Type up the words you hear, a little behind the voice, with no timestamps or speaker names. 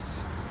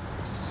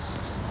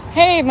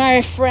Hey,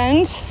 my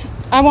friends.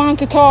 I want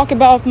to talk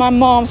about my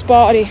mom's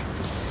body.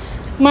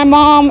 My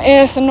mom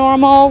is a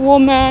normal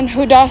woman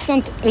who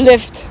doesn't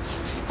lift.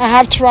 I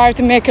have tried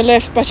to make her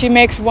lift, but she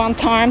makes one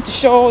time to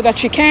show that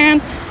she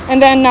can,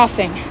 and then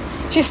nothing.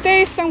 She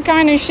stays some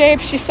kind of shape,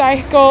 she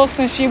cycles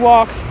and she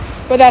walks,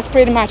 but that's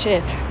pretty much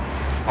it.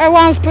 I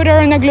once put her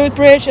in a glute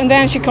bridge and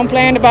then she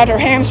complained about her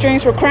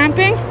hamstrings were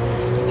cramping,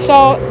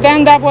 so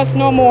then that was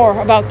no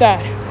more about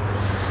that.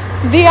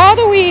 The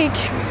other week,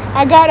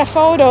 I got a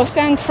photo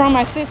sent from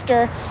my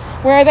sister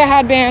where they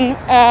had been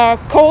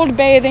cold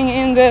bathing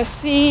in the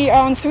sea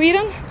on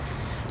Sweden,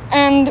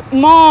 and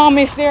mom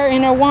is there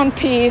in a one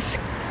piece,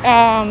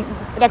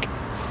 like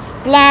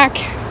black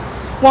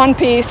one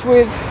piece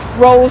with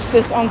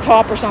roses on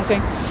top or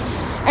something,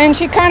 and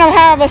she kind of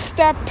have a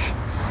step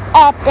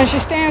up and she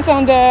stands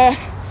on the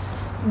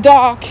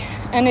dock,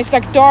 and it's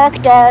like dark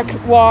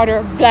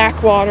water,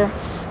 black water.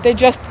 They're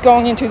just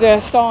going into the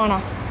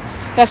sauna.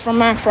 That's from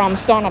where I'm from,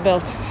 sauna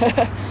belt.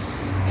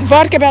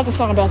 Vodka belt and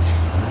sauna belt.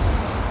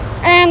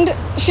 And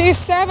she's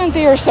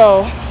 70 or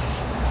so.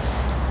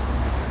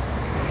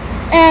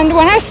 And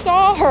when I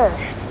saw her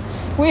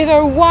with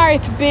her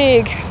white,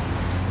 big,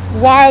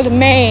 wild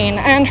mane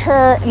and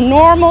her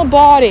normal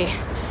body,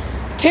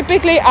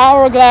 typically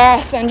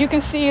hourglass, and you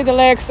can see the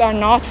legs are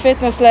not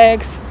fitness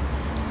legs.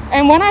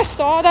 And when I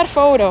saw that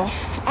photo,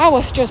 I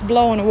was just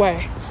blown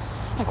away.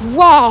 Like,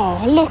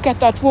 wow, look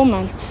at that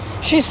woman.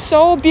 She's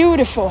so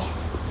beautiful.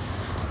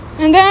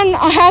 And then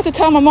I had to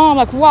tell my mom,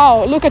 like,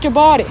 wow, look at your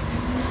body.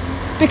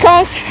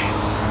 Because,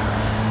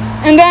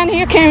 and then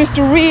here comes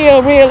the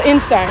real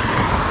insight,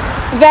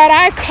 that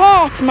I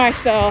caught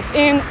myself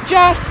in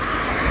just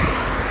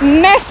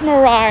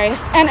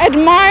mesmerized and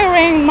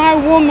admiring my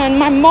woman,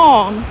 my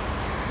mom,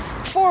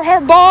 for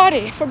her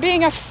body, for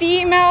being a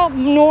female,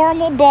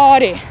 normal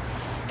body.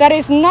 That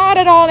is not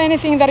at all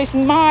anything that is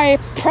my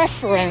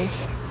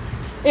preference.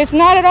 It's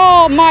not at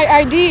all my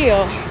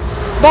ideal.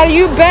 But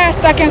you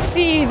bet I can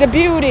see the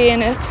beauty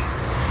in it.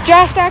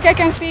 Just like I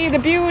can see the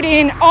beauty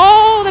in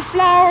all the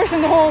flowers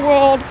in the whole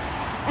world,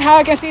 how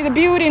I can see the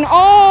beauty in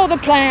all the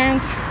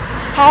plants,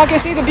 how I can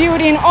see the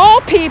beauty in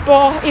all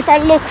people if I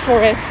look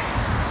for it,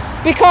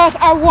 because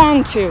I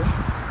want to.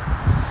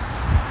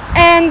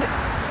 And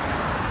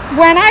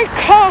when I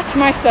caught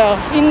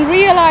myself in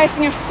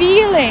realizing and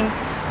feeling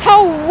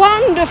how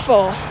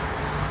wonderful,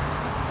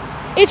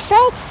 it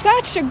felt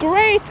such a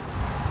great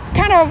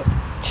kind of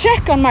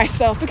check on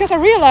myself, because I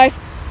realized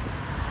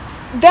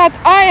that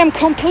I am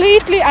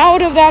completely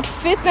out of that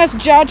fitness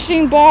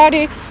judging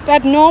body,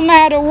 that no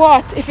matter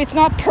what, if it's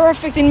not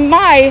perfect in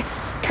my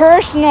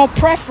personal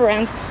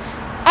preference,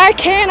 I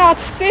cannot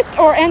sit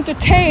or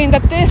entertain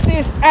that this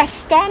is as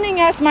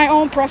stunning as my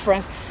own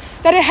preference,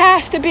 that it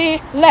has to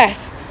be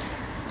less.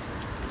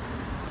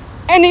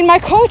 And in my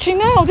coaching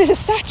now, this is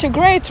such a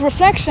great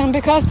reflection,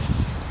 because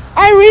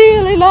I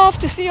really love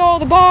to see all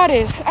the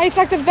bodies. It's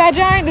like the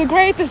vagina, the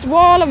greatest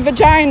wall of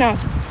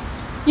vaginas.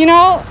 You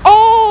know,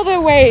 all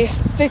the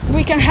ways that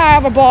we can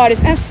have our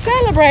bodies, and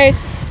celebrate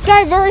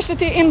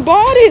diversity in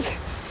bodies.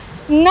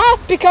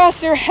 Not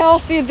because you're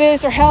healthy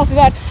this or healthy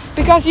that,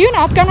 because you're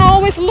not gonna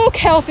always look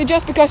healthy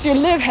just because you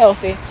live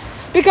healthy.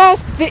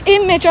 Because the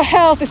image of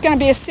health is gonna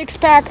be a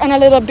six-pack on a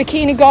little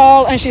bikini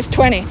girl and she's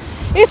 20.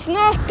 It's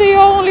not the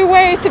only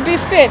way to be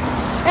fit.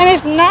 And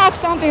it's not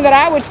something that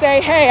I would say,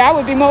 hey, I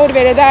would be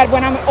motivated that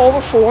when I'm over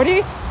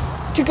 40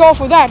 to go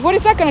for that. What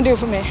is that going to do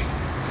for me?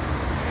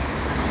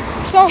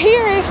 So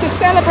here is to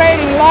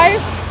celebrating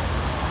life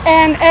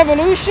and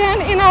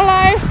evolution in our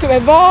lives, to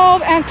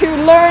evolve and to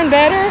learn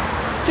better,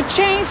 to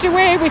change the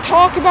way we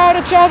talk about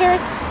each other,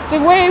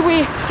 the way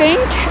we think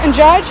and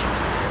judge,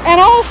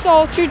 and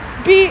also to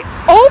be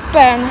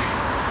open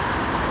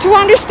to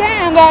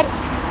understand that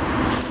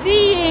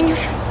seeing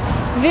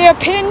the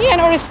opinion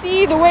or to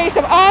see the ways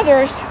of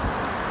others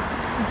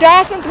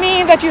doesn't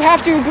mean that you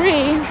have to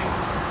agree,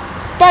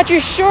 but you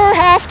sure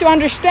have to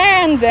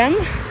understand them,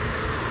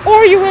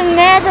 or you will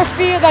never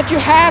feel that you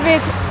have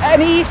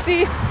an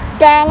easy,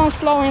 balanced,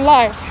 flowing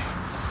life.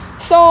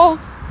 So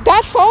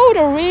that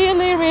photo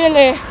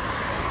really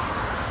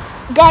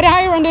got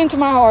ironed into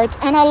my heart,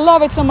 and I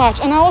love it so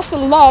much. And I also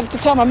love to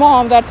tell my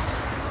mom that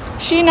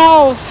she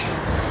knows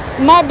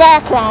my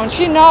background,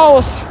 she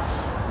knows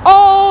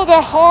all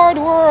the hard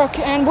work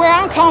and where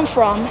I come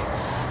from,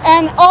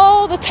 and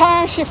all the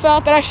time she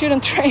felt that I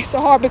shouldn't train so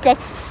hard because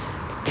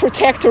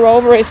protect her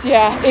over is,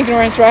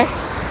 ignorance, right?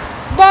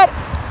 But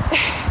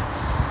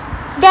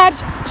that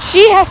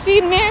she has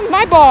seen me,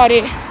 my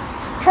body,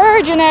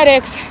 her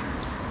genetics,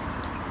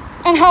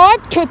 and how I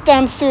put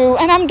them through,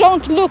 and I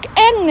don't look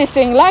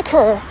anything like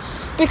her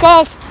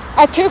because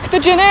I took the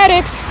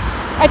genetics,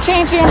 I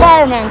changed the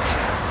environment.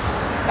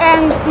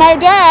 And my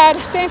dad,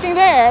 same thing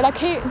there. Like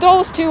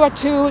those two are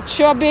too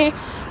chubby,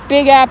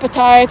 big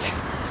appetite,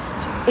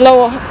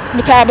 low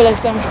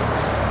metabolism,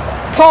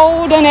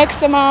 cold and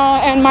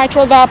eczema and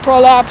mitral valve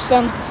prolapse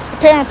and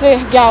apparently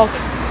gout.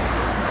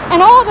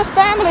 And all the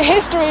family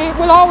history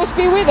will always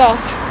be with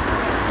us.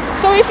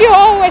 So if you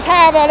always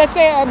have let's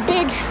say a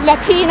big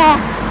Latina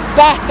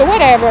butt or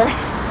whatever,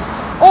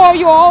 or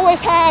you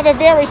always have a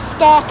very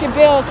stocky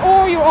build,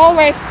 or you're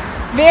always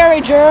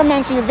very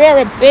German, so you're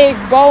very big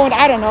boned,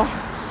 I don't know.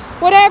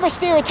 Whatever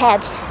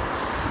stereotypes.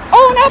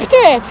 Own up to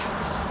it.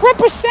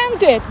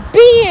 Represent it.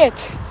 Be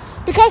it.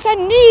 Because I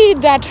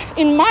need that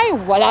in my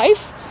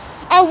life.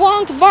 I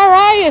want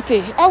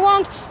variety. I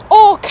want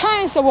all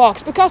kinds of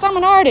walks because I'm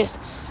an artist.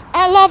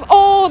 I love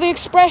all the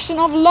expression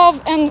of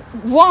love and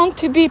want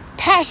to be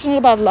passionate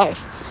about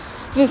life.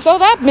 So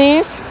that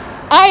means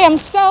I am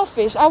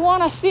selfish. I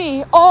want to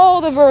see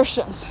all the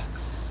versions.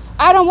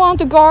 I don't want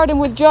to garden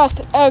with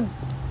just a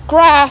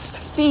grass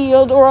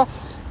field or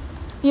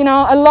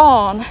a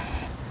lawn.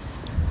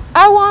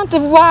 I want the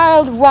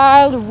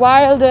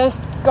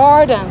wildest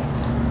garden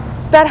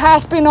that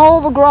has been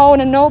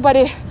overgrown and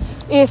nobody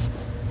is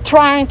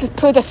trying to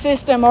put a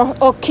system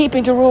or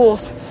keeping the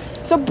rules.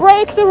 So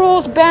break the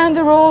rules, bend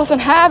the rules,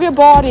 and have your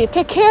body.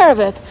 Take care of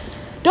it.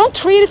 Don't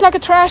treat it like a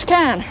trash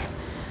can.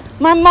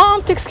 My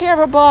mom takes care of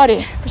her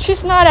body, but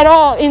she's not at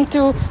all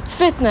into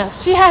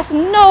fitness. She has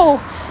no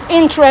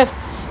interest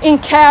in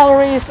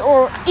calories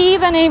or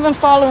even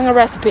following a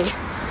recipe.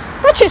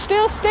 But she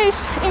still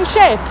stays in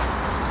shape.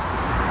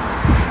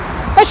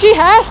 But she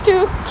has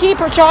to keep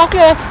her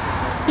chocolate,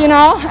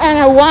 and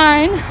her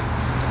wine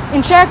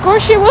in check, or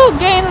she will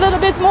gain a little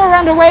bit more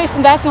around her waist,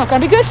 and that's not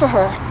going to be good for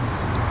her.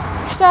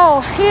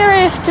 So here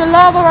is to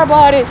love our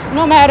bodies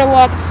no matter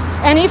what.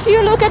 And if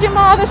you look at your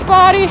mother's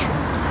body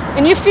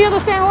and you feel the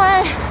same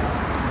way,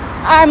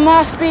 I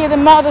must be the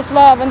mother's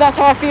love, and that's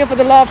how I feel for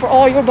the love for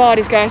all your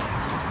bodies, guys.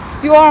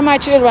 You are my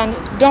children.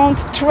 Don't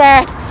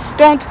trash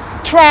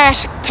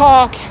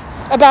talk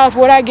about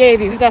what I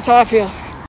gave you. That's how I feel.